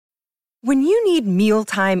When you need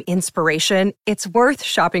mealtime inspiration, it's worth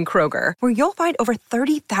shopping Kroger, where you'll find over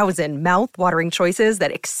 30,000 mouth-watering choices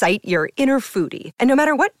that excite your inner foodie. And no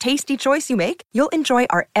matter what tasty choice you make, you'll enjoy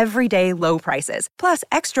our everyday low prices, plus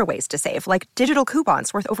extra ways to save, like digital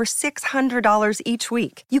coupons worth over $600 each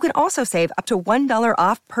week. You can also save up to $1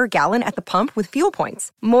 off per gallon at the pump with fuel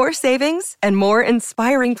points. More savings and more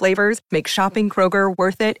inspiring flavors make shopping Kroger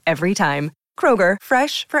worth it every time. Kroger,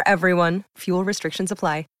 fresh for everyone. Fuel restrictions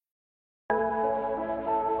apply.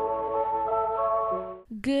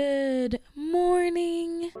 Good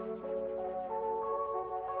morning,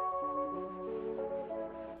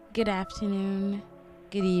 good afternoon,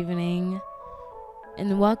 good evening,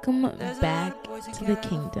 and welcome back to the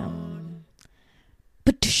kingdom.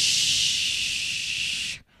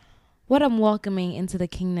 What I'm welcoming into the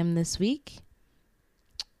kingdom this week?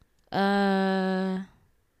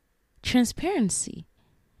 Transparency.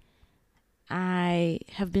 I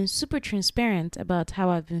have been super transparent about how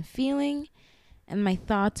I've been feeling and my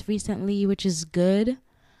thoughts recently, which is good.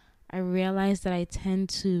 I realized that I tend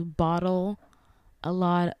to bottle a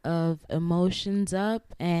lot of emotions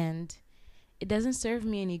up, and it doesn't serve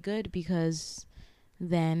me any good because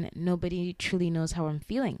then nobody truly knows how I'm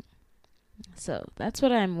feeling. So that's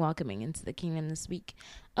what I'm welcoming into the kingdom this week.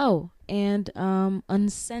 Oh, and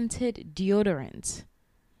unscented deodorant,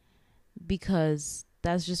 because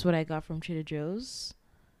that's just what I got from Trader Joe's.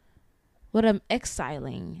 What I'm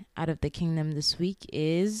exiling out of the kingdom this week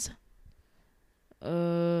is I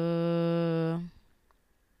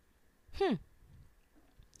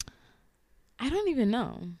don't even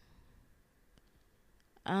know.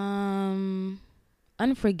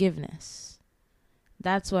 Unforgiveness.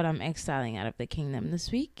 That's what I'm exiling out of the kingdom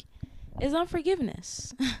this week, is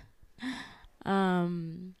unforgiveness.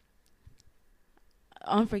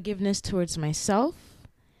 Unforgiveness towards myself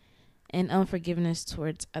and unforgiveness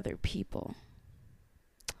towards other people.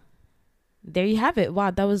 There you have it.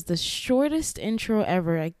 Wow, that was the shortest intro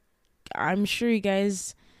ever. I'm sure you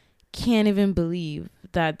guys can't even believe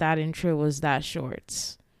that intro was that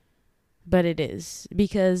short. But it is,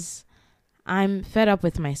 because I'm fed up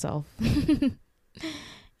with myself.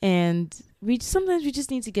 And sometimes we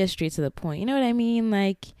just need to get straight to the point. You know what I mean?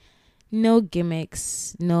 Like, no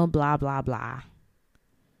gimmicks, no blah, blah, blah.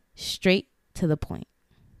 Straight to the point.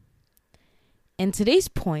 And today's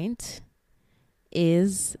point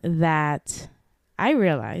is that I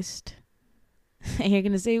realized, and you're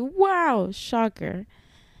going to say, wow, shocker.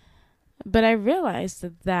 But I realized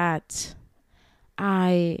that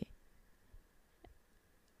I'm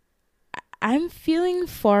feeling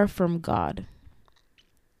far from God.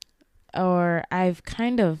 Or I've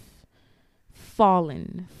kind of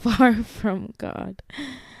fallen far from God.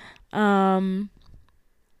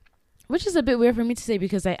 Which is a bit weird for me to say,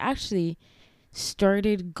 because I actually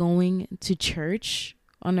started going to church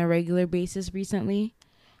on a regular basis recently.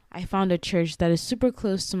 I found a church that is super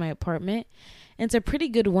close to my apartment, and it's a pretty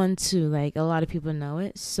good one too. Like, a lot of people know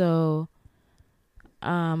it. So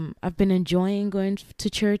I've been enjoying going to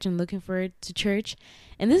church and looking forward to church.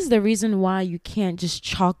 And this is the reason why you can't just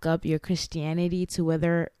chalk up your Christianity to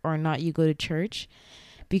whether or not you go to church,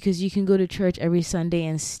 because you can go to church every Sunday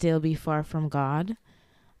and still be far from God,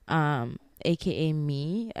 aka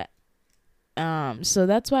me. So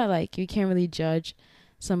that's why, like, you can't really judge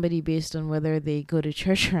somebody based on whether they go to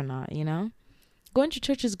church or not, you know? Going to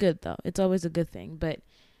church is good, though. It's always a good thing. But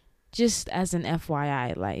just as an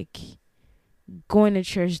FYI, like, going to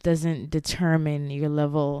church doesn't determine your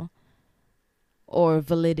level or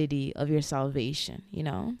validity of your salvation, you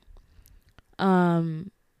know?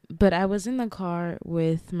 But I was in the car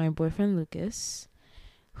with my boyfriend, Lucas,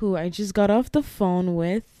 who I just got off the phone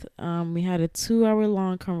with. We had a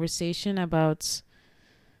 2-hour-long conversation about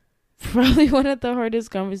probably one of the hardest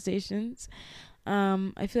conversations.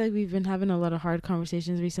 I feel like we've been having a lot of hard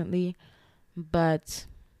conversations recently, but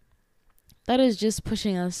that is just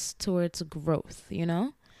pushing us towards growth, you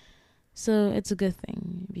know? So it's a good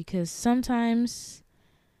thing, because sometimes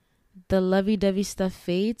the lovey-dovey stuff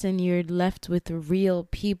fades and you're left with real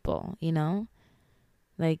people, you know?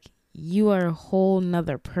 Like, you are a whole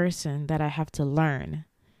nother person that I have to learn.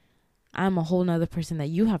 I'm a whole nother person that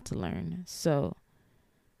you have to learn. So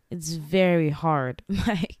it's very hard.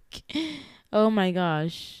 Like, oh my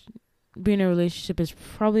gosh. Being in a relationship is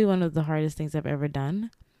probably one of the hardest things I've ever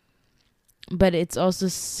done. But it's also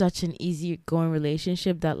such an easy going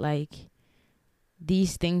relationship that, like,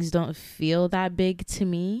 these things don't feel that big to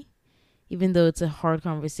me. Even though it's a hard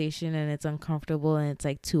conversation and it's uncomfortable and it's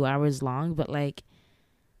like 2 hours long. But, like,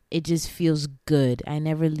 it just feels good. I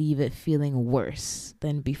never leave it feeling worse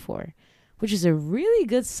than before, which is a really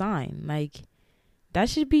good sign. Like, That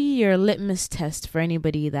should be your litmus test for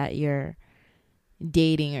anybody that you're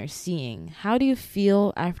dating or seeing. How do you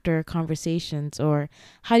feel after conversations, or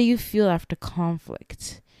how do you feel after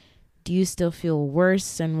conflict? Do you still feel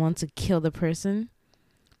worse and want to kill the person?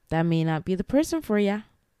 That may not be the person for ya.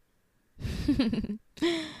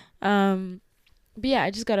 But yeah,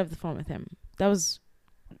 I just got off the phone with him. That was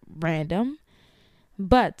random.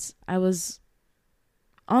 But I was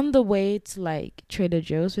on the way to like Trader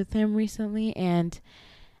Joe's with him recently, and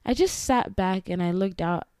I just sat back and I looked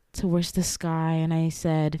out towards the sky and I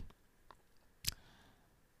said,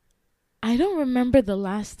 I don't remember the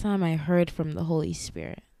last time I heard from the Holy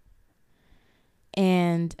Spirit.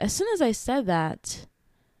 And as soon as I said that,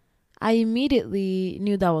 I immediately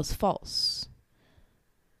knew that was false.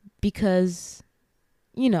 Because,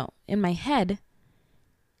 in my head,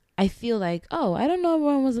 I feel like, oh, I don't know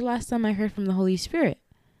when was the last time I heard from the Holy Spirit.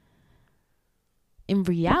 In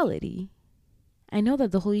reality, I know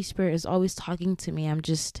that the Holy Spirit is always talking to me. I'm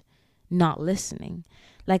just not listening.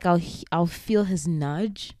 Like I'll feel his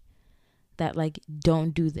nudge that like,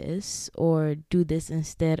 don't do this, or do this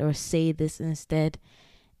instead, or say this instead.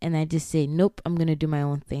 And I just say, nope, I'm going to do my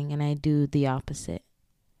own thing. And I do the opposite.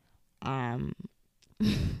 And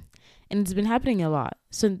it's been happening a lot.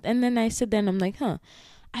 So, and then I sit there and I'm like,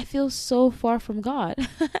 I feel so far from God.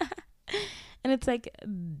 And it's like,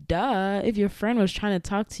 duh, if your friend was trying to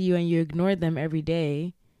talk to you and you ignored them every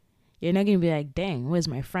day, you're not going to be like, dang, where's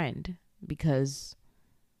my friend? Because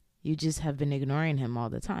you just have been ignoring him all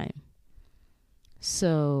the time.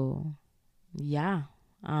 So, yeah.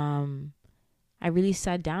 I really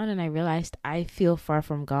sat down and I realized I feel far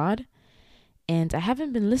from God and I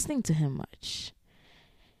haven't been listening to him much.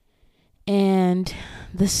 And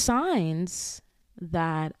the signs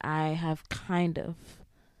that I have kind of,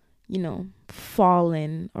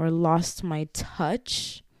 fallen or lost my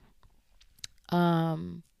touch.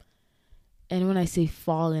 And when I say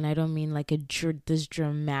fallen, I don't mean like this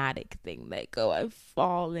dramatic thing, like, oh, I've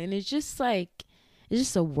fallen. It's just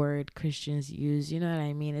a word Christians use, you know what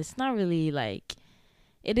I mean? It's not really like,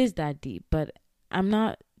 it is that deep, but I'm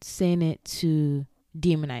not saying it to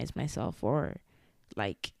demonize myself or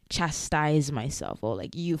like chastise myself or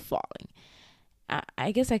like you falling.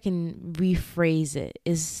 I guess I can rephrase it,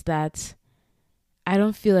 is that I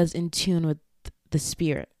don't feel as in tune with the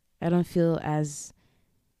Spirit. I don't feel as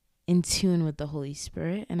in tune with the Holy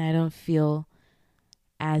Spirit, and I don't feel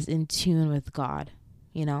as in tune with God,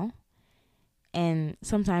 And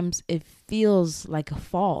sometimes it feels like a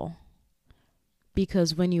fall,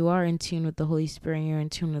 because when you are in tune with the Holy Spirit and you're in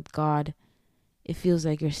tune with God, it feels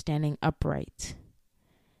like you're standing upright.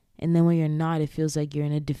 And then when you're not, it feels like you're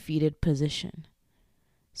in a defeated position.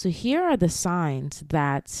 So here are the signs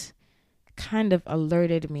that kind of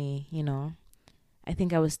alerted me, I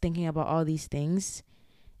think I was thinking about all these things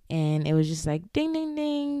and it was just like, ding, ding,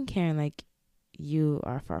 ding. Karen, like, you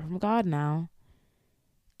are far from God now.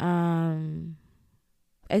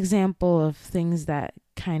 Example of things that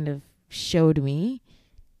kind of showed me,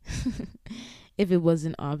 if it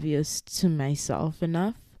wasn't obvious to myself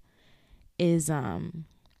enough, is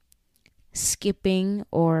skipping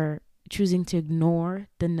or choosing to ignore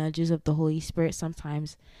the nudges of the Holy Spirit.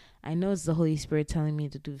 Sometimes I know it's the Holy Spirit telling me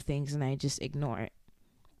to do things and I just ignore it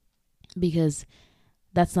because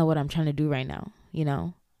that's not what I'm trying to do right now.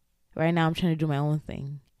 Right now I'm trying to do my own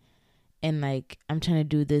thing, and like I'm trying to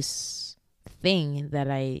do this thing that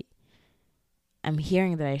I'm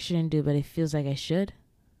hearing that I shouldn't do, but it feels like I should.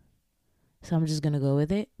 So I'm just gonna go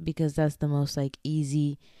with it because that's the most like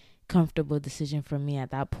easy, comfortable decision for me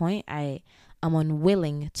at that point. I'm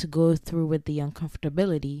unwilling to go through with the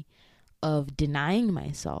uncomfortability of denying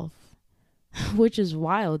myself, which is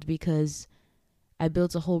wild because I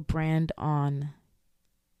built a whole brand on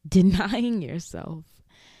denying yourself.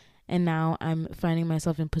 And now I'm finding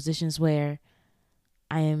myself in positions where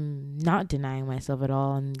I am not denying myself at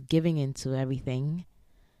all and giving into everything.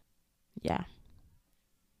 Yeah.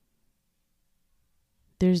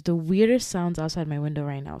 There's the weirdest sounds outside my window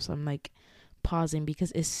right now. So I'm like pausing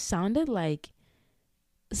because it sounded like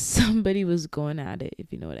somebody was going at it,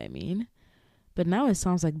 if you know what I mean. But now it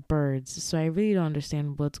sounds like birds. So I really don't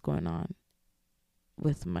understand what's going on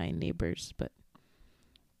with my neighbors, but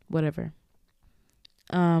whatever.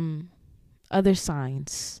 Other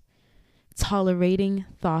signs. Tolerating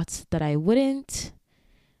thoughts that I wouldn't,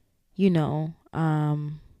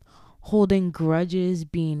 holding grudges,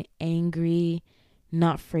 being angry,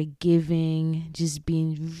 not forgiving, just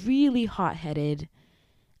being really hot-headed,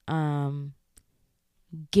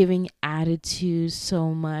 giving attitude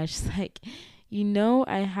so much. Like,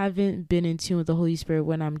 I haven't been in tune with the Holy Spirit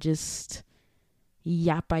when I'm just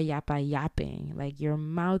yapping. Like your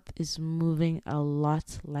mouth is moving a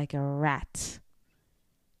lot like a rat.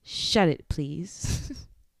 Shut it, please.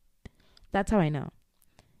 That's how I know.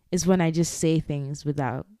 Is when I just say things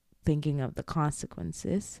without thinking of the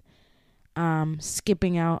consequences.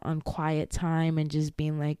 Skipping out on quiet time and just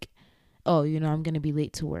being like, oh, I'm going to be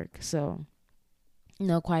late to work. So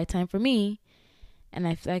no quiet time for me. And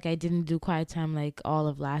I feel like I didn't do quiet time like all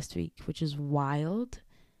of last week, which is wild.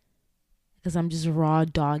 Because I'm just raw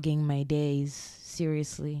dogging my days.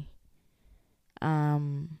 Seriously.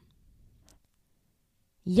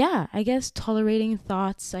 Yeah, I guess tolerating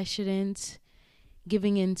thoughts I shouldn't.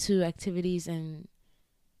 Giving into activities and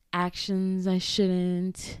actions I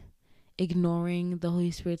shouldn't. Ignoring the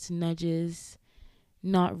Holy Spirit's nudges.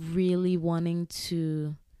 Not really wanting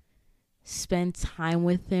to spend time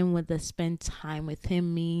with Him. What does spend time with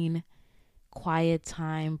Him mean? Quiet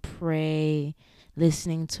time, pray,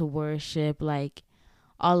 listening to worship, like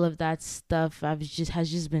all of that stuff has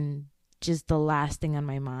just been just the last thing on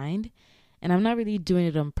my mind. And I'm not really doing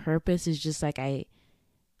it on purpose. It's just like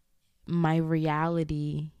my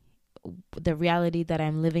reality, the reality that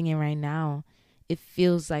I'm living in right now, it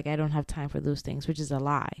feels like I don't have time for those things, which is a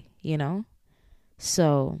lie,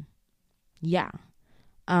 So, yeah.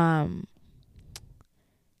 And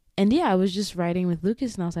yeah, I was just writing with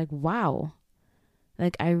Lucas and I was like, wow,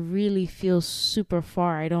 like I really feel super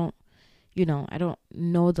far. I don't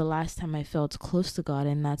know the last time I felt close to God,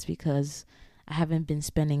 and that's because I haven't been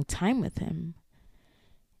spending time with Him.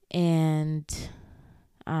 And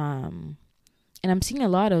I'm seeing a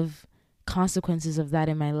lot of consequences of that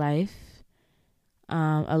in my life.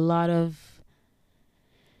 A lot of,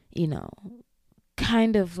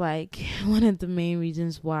 kind of like one of the main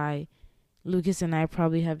reasons why Lucas and I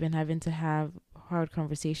probably have been having to have hard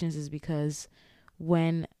conversations is because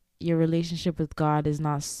when your relationship with God is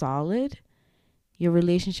not solid, your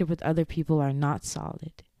relationship with other people are not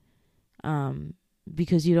solid.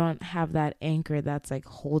 Because you don't have that anchor that's like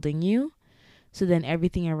holding you. So then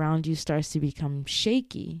everything around you starts to become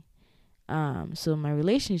shaky. So my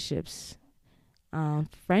relationships,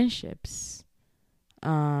 friendships,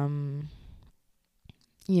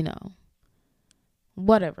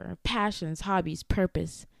 whatever, passions, hobbies,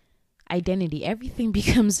 purpose, identity, everything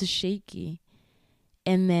becomes shaky.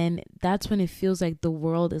 And then that's when it feels like the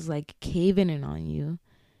world is like caving in on you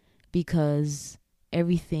because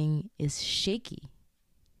everything is shaky.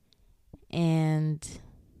 And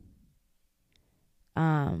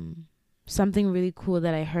something really cool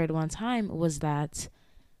that I heard one time was that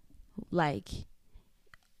like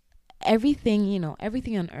everything,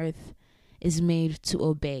 everything on earth is made to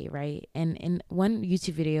obey, right? And in one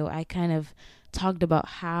YouTube video, I kind of talked about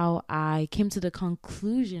how I came to the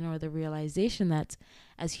conclusion or the realization that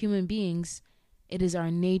as human beings, it is our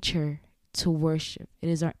nature to worship. It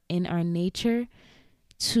is in our nature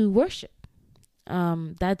to worship.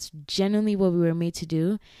 That's genuinely what we were made to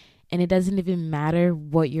do. And it doesn't even matter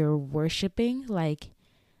what you're worshiping. Like,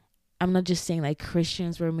 I'm not just saying like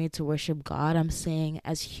Christians were made to worship God. I'm saying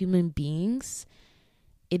as human beings,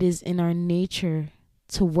 it is in our nature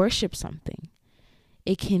to worship something.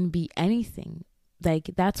 It can be anything.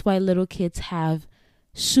 Like, that's why little kids have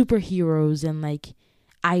superheroes and like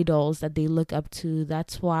idols that they look up to.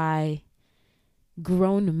 That's why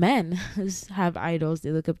grown men have idols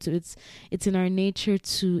they look up to. It's in our nature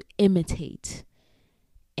to imitate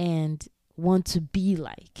and want to be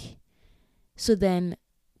like. So then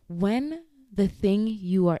when the thing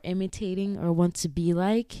you are imitating or want to be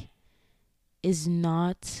like is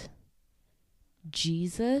not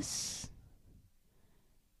Jesus,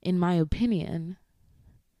 in my opinion,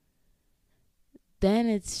 then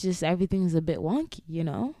it's just everything's a bit wonky,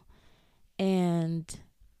 And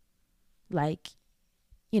like,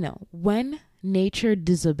 when nature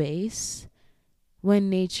disobeys, when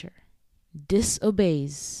nature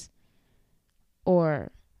disobeys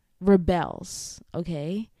or rebels,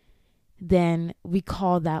 okay, then we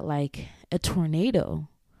call that like a tornado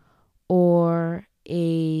or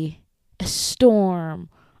a storm,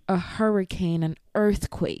 a hurricane, an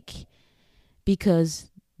earthquake, because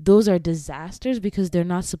those are disasters because they're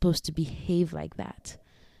not supposed to behave like that.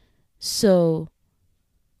 So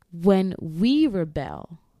when we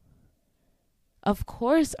rebel, of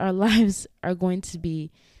course our lives are going to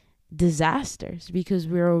be disasters because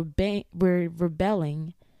we're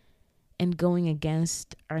rebelling and going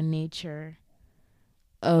against our nature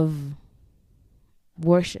of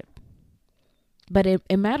worship. But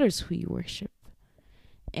it matters who you worship.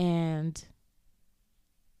 And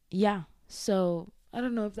yeah, so I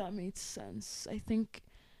don't know if that made sense. I think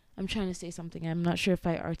I'm trying to say something. I'm not sure if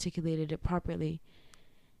I articulated it properly.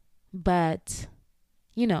 But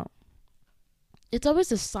you know, it's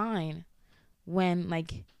always a sign when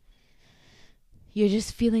like you're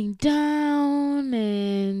just feeling down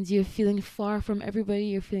and you're feeling far from everybody,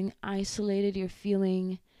 you're feeling isolated, you're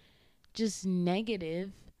feeling just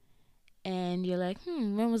negative, and you're like,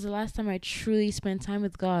 when was the last time I truly spent time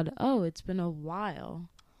with God? Oh, it's been a while.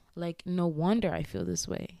 Like, no wonder I feel this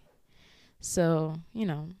way. So,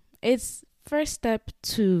 it's first step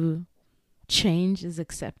to change is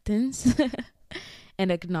acceptance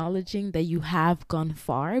and acknowledging that you have gone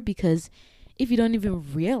far, because if you don't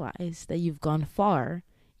even realize that you've gone far,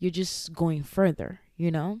 you're just going further,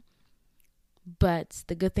 But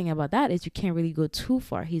the good thing about that is you can't really go too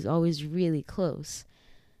far. He's always really close.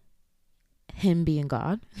 Him being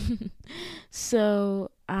God.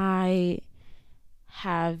 So I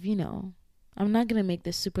have, I'm not going to make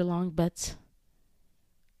this super long, but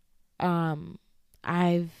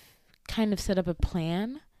I've kind of set up a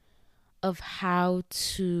plan of how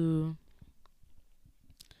to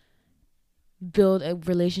build a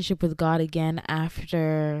relationship with God again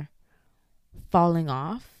after falling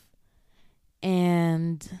off.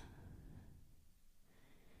 And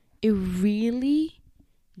it really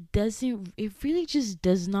just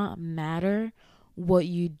does not matter what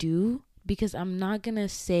you do, because I'm not going to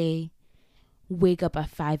say wake up at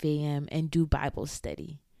 5 a.m. and do Bible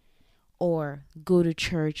study or go to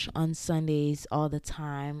church on Sundays all the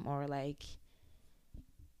time, or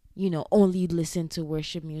only listen to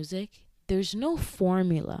worship music. There's no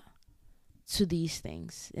formula to these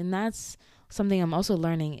things. And that's something I'm also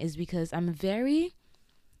learning, is because I'm very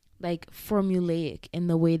formulaic in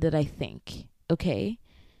the way that I think. Okay.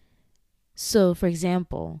 So for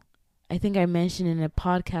example, I think I mentioned in a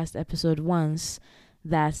podcast episode once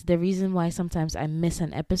that the reason why sometimes I miss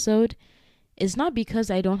an episode is not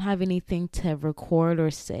because I don't have anything to record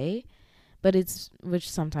or say, but which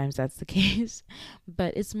sometimes that's the case,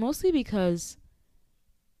 but it's mostly because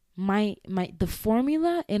the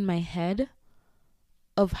formula in my head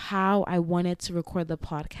of how I wanted to record the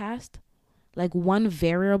podcast, one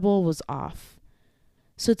variable was off.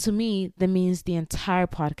 So to me, that means the entire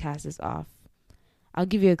podcast is off. I'll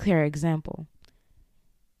give you a clear example.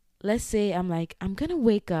 Let's say I'm going to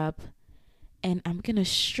wake up and I'm going to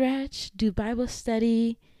stretch, do Bible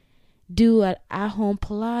study, do an at-home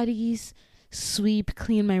Pilates, sweep,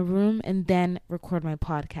 clean my room, and then record my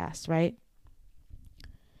podcast, right?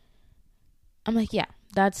 I'm yeah,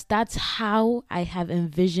 that's how I have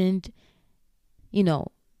envisioned,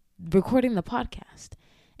 recording the podcast.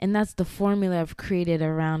 And that's the formula I've created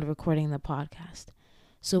around recording the podcast.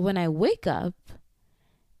 So when I wake up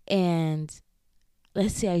and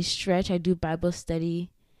let's say I stretch, I do Bible study,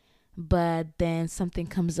 but then something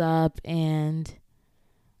comes up and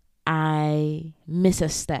I miss a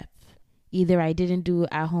step. Either I didn't do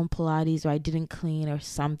at-home Pilates or I didn't clean or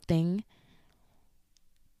something.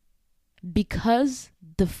 Because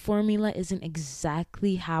the formula isn't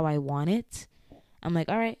exactly how I want it, I'm all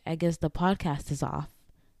right, I guess the podcast is off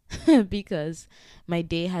because my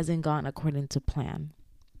day hasn't gone according to plan.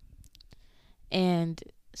 And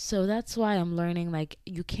so that's why I'm learning,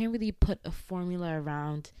 you can't really put a formula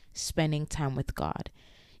around spending time with God.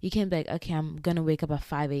 You can't be okay, I'm going to wake up at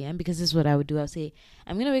 5 a.m. because this is what I would do. I'll say,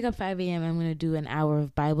 I'm going to wake up 5 a.m. I'm going to do an hour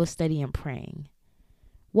of Bible study and praying.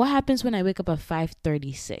 What happens when I wake up at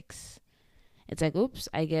 5:36? It's oops,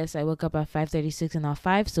 I guess I woke up at 5:36 and not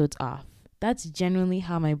 5, so it's off. That's genuinely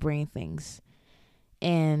how my brain thinks.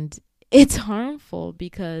 And it's harmful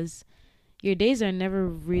because your days are never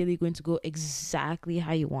really going to go exactly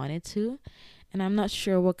how you want it to. And I'm not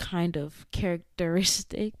sure what kind of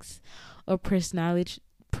characteristics or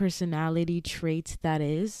personality traits that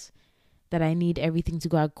is, that I need everything to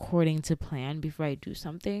go according to plan before I do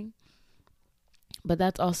something. But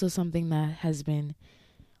that's also something that has been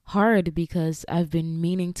hard because I've been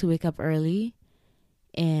meaning to wake up early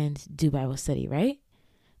and do Bible study, right?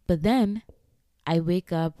 But then I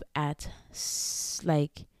wake up at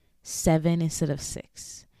 7 instead of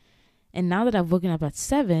 6. And now that I've woken up at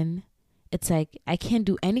 7, it's I can't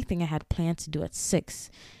do anything I had planned to do at 6.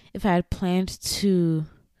 If I had planned to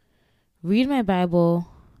read my Bible,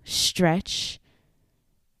 stretch,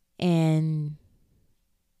 and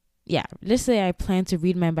let's say I plan to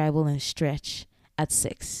read my Bible and stretch at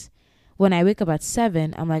 6. When I wake up at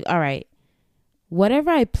 7, I'm all right,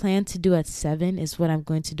 whatever I plan to do at 7 is what I'm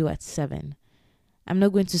going to do at 7. I'm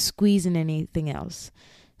not going to squeeze in anything else.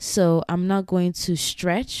 So I'm not going to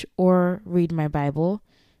stretch or read my Bible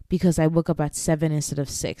because I woke up at 7 instead of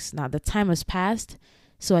 6. Now the time has passed,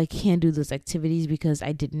 so I can't do those activities because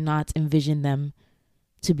I did not envision them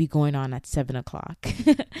to be going on at 7 o'clock.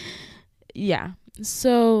 Yeah.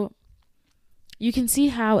 So, you can see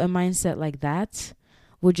how a mindset like that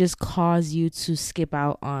would just cause you to skip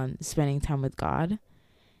out on spending time with God.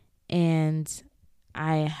 And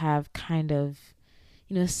I have kind of,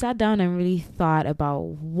 sat down and really thought about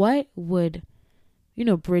what would,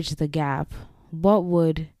 bridge the gap. What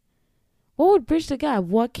would bridge the gap?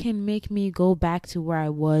 What can make me go back to where I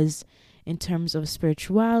was in terms of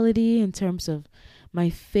spirituality, in terms of my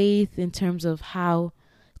faith, in terms of how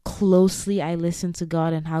closely I listened to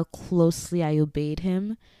God and how closely I obeyed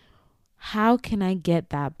him? How can I get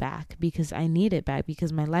that back? Because I need it back,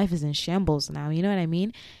 because my life is in shambles now. You know what I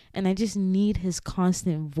mean? And I just need his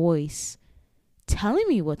constant voice telling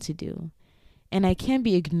me what to do. And I can't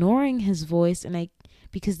be ignoring his voice,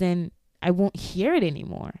 because then I won't hear it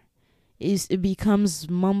anymore. It becomes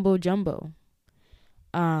mumbo jumbo.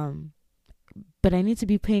 But I need to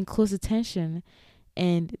be paying close attention.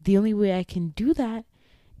 And the only way I can do that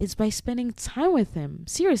is by spending time with him.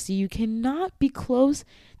 Seriously, you cannot be close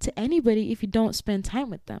to anybody if you don't spend time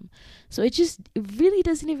with them. So it really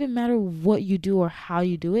doesn't even matter what you do or how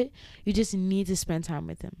you do it. You just need to spend time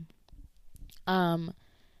with him.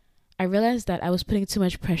 I realized that I was putting too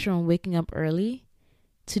much pressure on waking up early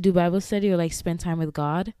to do Bible study or spend time with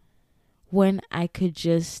God when I could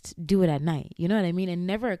just do it at night. You know what I mean? It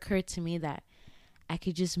never occurred to me that I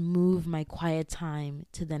could just move my quiet time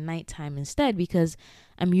to the nighttime instead, because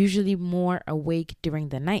I'm usually more awake during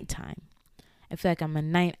the nighttime. I feel like I'm a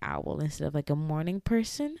night owl instead of a morning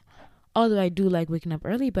person. Although I do like waking up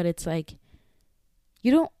early, but it's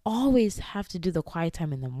you don't always have to do the quiet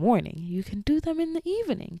time in the morning. You can do them in the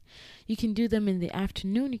evening. You can do them in the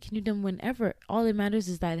afternoon. You can do them whenever. All that matters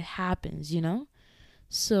is that it happens,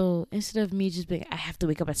 So instead of me just being, I have to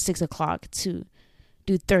wake up at 6 o'clock to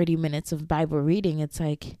do 30 minutes of Bible reading, it's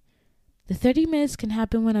the 30 minutes can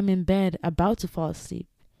happen when I'm in bed about to fall asleep,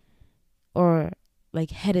 or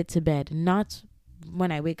headed to bed, not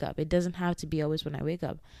when I wake up. It doesn't have to be always when I wake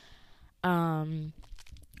up.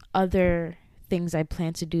 Other things I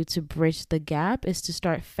plan to do to bridge the gap is to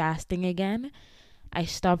start fasting again. I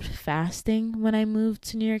stopped fasting when I moved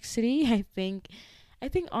to New York City. I think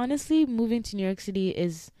honestly moving to New York City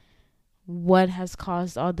is what has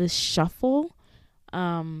caused all this shuffle,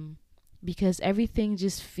 because everything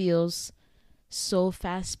just feels so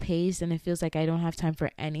fast paced, and it feels like I don't have time for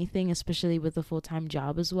anything, especially with a full-time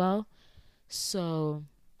job as well. So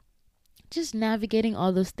just navigating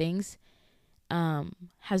all those things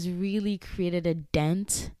has really created a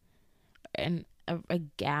dent and a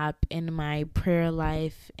gap in my prayer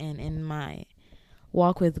life and in my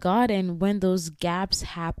walk with God. And when those gaps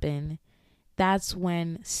happen, that's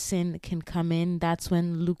when sin can come in. That's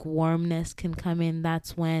when lukewarmness can come in.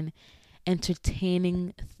 That's when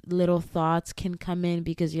entertaining little thoughts can come in,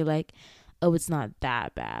 because you're oh, it's not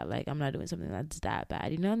that bad. I'm not doing something that's that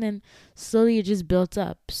bad, And then slowly it just built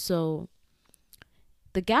up. So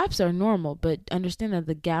the gaps are normal, but understand that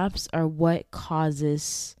the gaps are what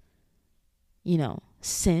causes,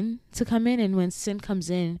 sin to come in. And when sin comes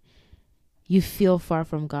in, you feel far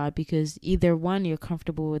from God, because either one, you're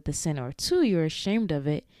comfortable with the sin, or two, you're ashamed of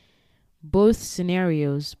it. Both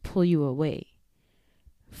scenarios pull you away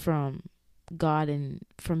from God and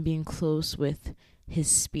from being close with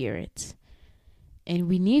his spirit. And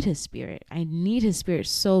we need his spirit. I need his spirit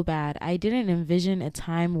so bad. I didn't envision a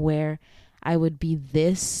time where I would be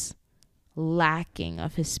this lacking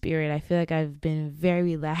of his spirit. I feel like I've been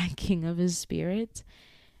very lacking of his spirit,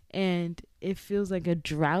 and it feels like a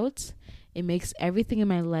drought. It makes everything in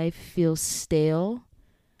my life feel stale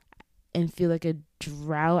and feel like a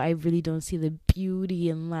drought. I really don't see the beauty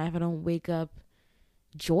in life. I don't wake up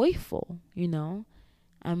joyful, I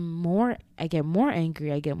get more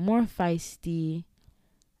angry. I get more feisty,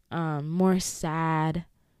 more sad,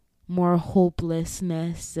 more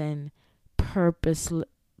hopelessness and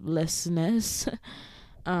purposelessness.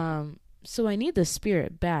 So I need the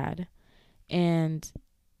spirit bad. And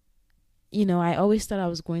I always thought I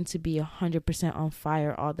was going to be 100% on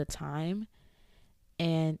fire all the time,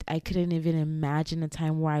 and I couldn't even imagine a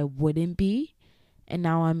time where I wouldn't be. And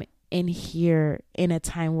now I'm in here in a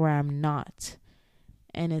time where I'm not,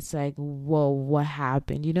 and it's whoa, what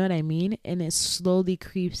happened? You know what I mean? And it slowly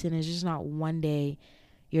creeps in. It's just not one day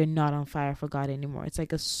you're not on fire for God anymore. It's a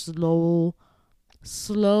slow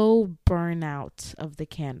burnout of the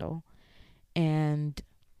candle, and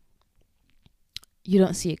you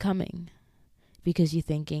don't see it coming, because you're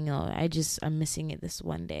thinking, oh, I'm missing it this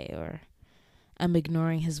one day, or I'm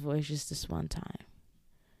ignoring his voice just this one time.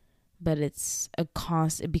 But it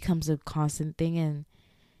becomes a constant thing, and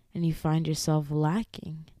you find yourself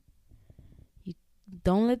lacking. You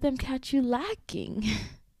don't let them catch you lacking.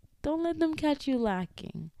 Don't let them catch you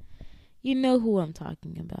lacking. You know who I'm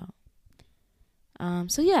talking about.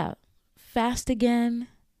 So yeah, fast again.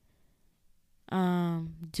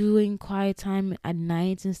 Doing quiet time at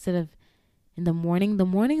night instead of in the morning. The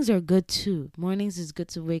mornings are good too. Mornings is good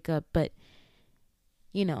to wake up, but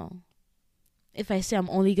you know, if I say I'm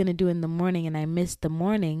only gonna do it in the morning and I miss the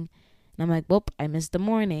morning, and I'm like, well, I missed the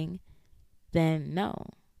morning, then no,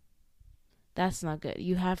 that's not good.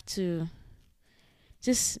 You have to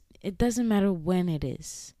just, it doesn't matter when it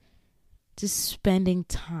is, just spending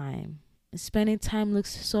time. Spending time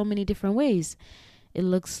looks so many different ways. It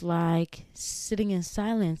looks like sitting in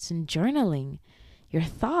silence and journaling your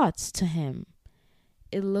thoughts to him.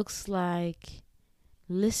 It looks like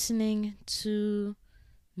listening to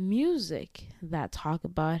music that talk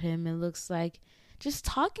about him. It looks like just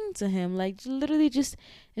talking to him, like literally just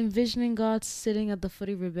envisioning God sitting at the foot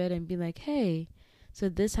of your bed and be like, hey, so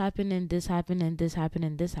this happened and this happened and this happened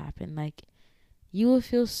and this happened. Like, you will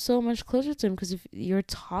feel so much closer to him because if you're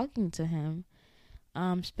talking to him.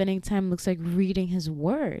 Spending time looks like reading his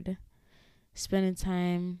word. Spending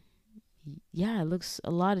time, it looks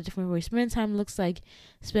a lot of different ways. Spending time looks like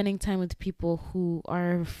spending time with people who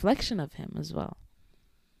are a reflection of him as well.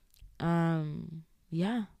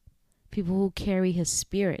 People who carry his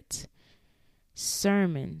spirit.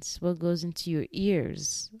 Sermons, what goes into your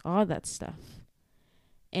ears, all that stuff.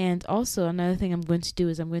 And also another thing I'm going to do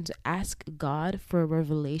is I'm going to ask God for a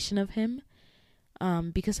revelation of him.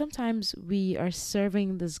 Because sometimes we are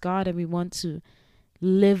serving this God and we want to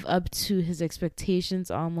live up to his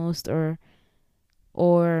expectations almost, or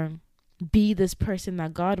be this person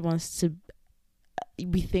that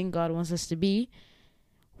we think God wants us to be,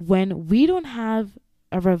 when we don't have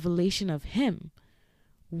a revelation of him.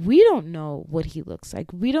 We don't know what he looks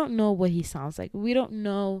like. We don't know what he sounds like. We don't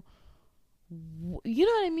know, you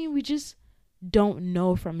know what I mean? We just don't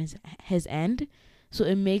know from his end. So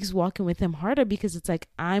it makes walking with him harder because it's like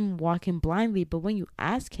I'm walking blindly. But when you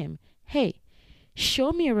ask him, hey,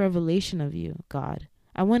 show me a revelation of you, God.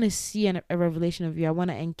 I want to see a revelation of you. I want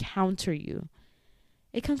to encounter you.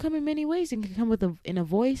 It can come in many ways. It can come in a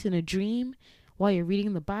voice, in a dream, while you're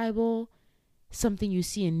reading the Bible, something you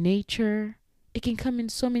see in nature. It can come in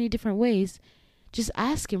so many different ways. Just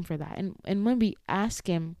ask him for that. And when we ask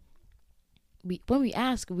him, when we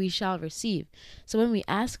ask, we shall receive. So when we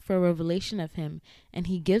ask for a revelation of him and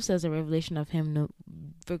he gives us a revelation of him,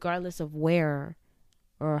 regardless of where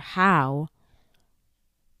or how,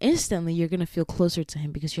 instantly you're going to feel closer to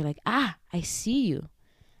him because you're like, I see you.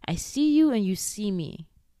 I see you and you see me,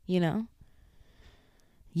 you know?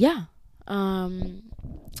 Yeah. I'm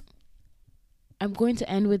going to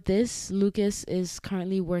end with this. Lucas is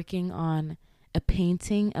currently working on a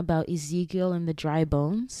painting about Ezekiel and the dry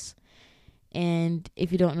bones. And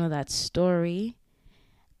if you don't know that story,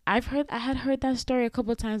 I had heard that story a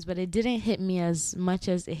couple of times, but it didn't hit me as much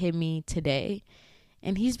as it hit me today.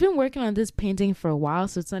 And he's been working on this painting for a while,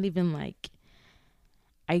 so it's not even like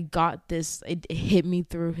I got this, it hit me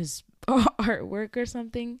through his artwork or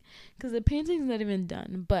something, because the painting's not even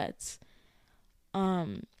done. But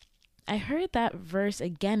I heard that verse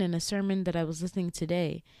again in a sermon that I was listening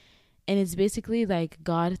today, and it's basically like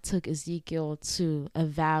God took Ezekiel to a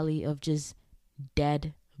valley of just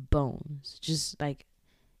dead bones, just like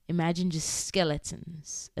imagine just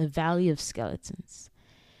skeletons, a valley of skeletons.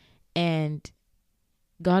 And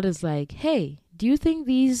God is like, hey, do you think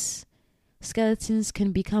these skeletons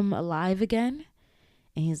can become alive again?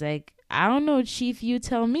 And he's like, I don't know, Chief, you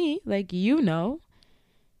tell me. Like, you know,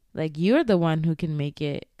 like you're the one who can make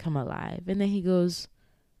it come alive. And then he goes,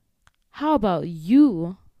 how about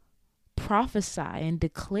you prophesy and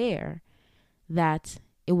declare that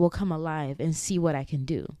it will come alive and see what I can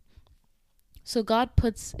do. So God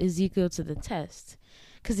puts Ezekiel to the test,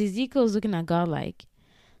 because Ezekiel is looking at God like,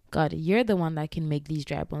 God, you're the one that can make these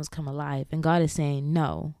dry bones come alive. And God is saying,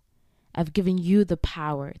 no, I've given you the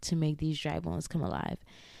power to make these dry bones come alive.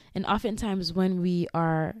 And oftentimes when we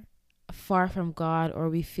are far from God, or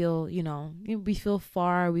we feel, we feel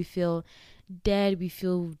far, we feel dead, we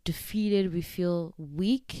feel defeated, we feel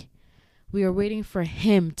weak, we are waiting for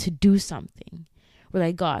him to do something. We're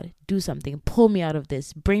like, God, do something. Pull me out of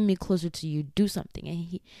this. Bring me closer to you. Do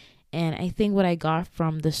something. And I think what I got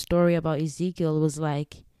from the story about Ezekiel was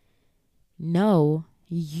like, no,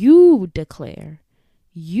 you declare.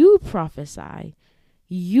 You prophesy.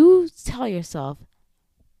 You tell yourself,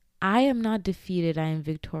 I am not defeated. I am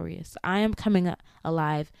victorious. I am coming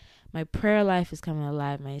alive. My prayer life is coming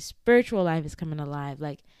alive. My spiritual life is coming alive.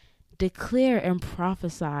 Like, declare and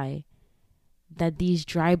prophesy that these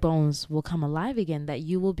dry bones will come alive again, that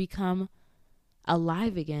you will become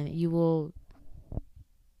alive again. You will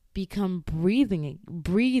breathe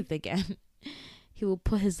again. He will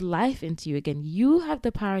put his life into you again. You have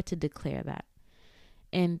the power to declare that.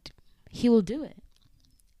 And he will do it.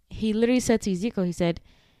 He literally said to Ezekiel, he said,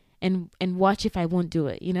 and watch if I won't do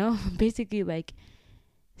it, you know? Basically, like,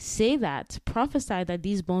 say that, prophesy that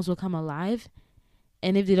these bones will come alive.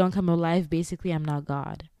 And if they don't come alive, basically, I'm not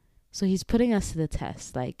God. So he's putting us to the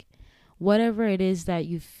test. Like, whatever it is that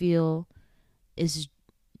you feel is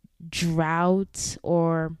drought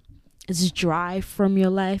or is dry from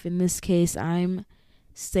your life. In this case, I'm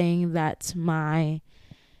saying that I'm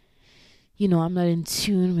not in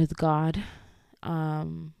tune with God.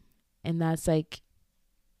 And that's like,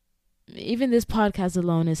 even this podcast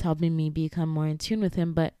alone is helping me become more in tune with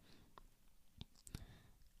him. But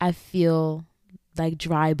I feel like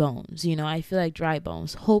dry bones, I feel like dry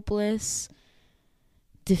bones, hopeless,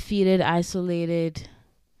 defeated, isolated,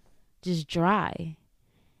 just dry.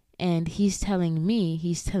 And he's telling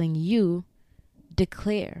you,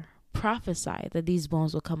 declare, prophesy that these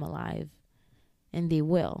bones will come alive. And they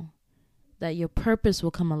will. That your purpose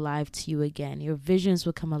will come alive to you again. Your visions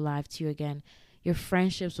will come alive to you again. Your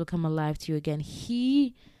friendships will come alive to you again.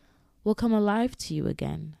 He will come alive to you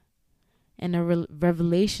again. And a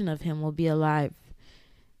revelation of him will be alive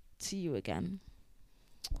to you again.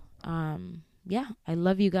 I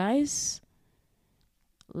love you guys.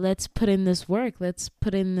 Let's put in this work. Let's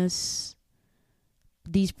put in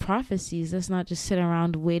these prophecies. Let's not just sit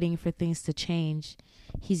around waiting for things to change.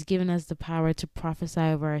 He's given us the power to prophesy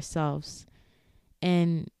over ourselves.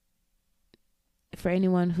 And for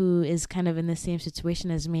anyone who is kind of in the same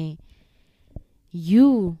situation as me,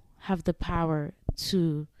 you have the power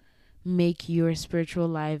to make your spiritual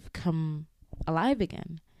life come alive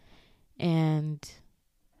again. And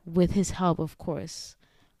with his help, of course.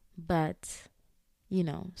 But,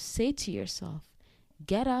 say to yourself,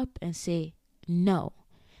 get up and say, no,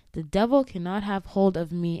 the devil cannot have hold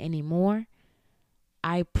of me anymore.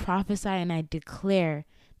 I prophesy and I declare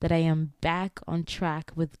that I am back on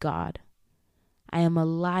track with God. I am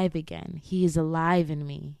alive again. He is alive in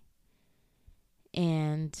me.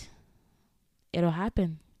 And it'll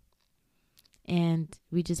happen. And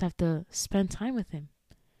we just have to spend time with him.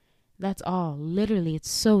 That's all. Literally, it's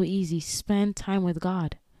so easy. Spend time with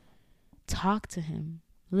God. Talk to him.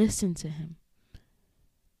 Listen to him.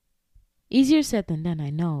 Easier said than done, I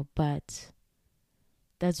know, but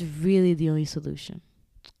that's really the only solution.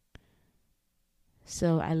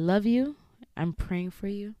 So I love you. I'm praying for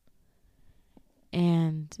you.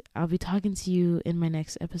 And I'll be talking to you in my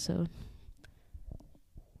next episode,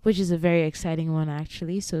 which is a very exciting one,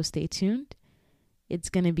 actually. So stay tuned. It's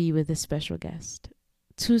going to be with a special guest.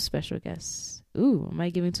 2 special guests. Ooh, am I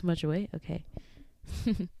giving too much away? Okay.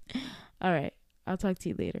 All right. I'll talk to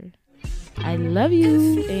you later. I love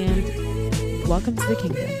you and welcome to the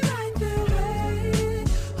kingdom.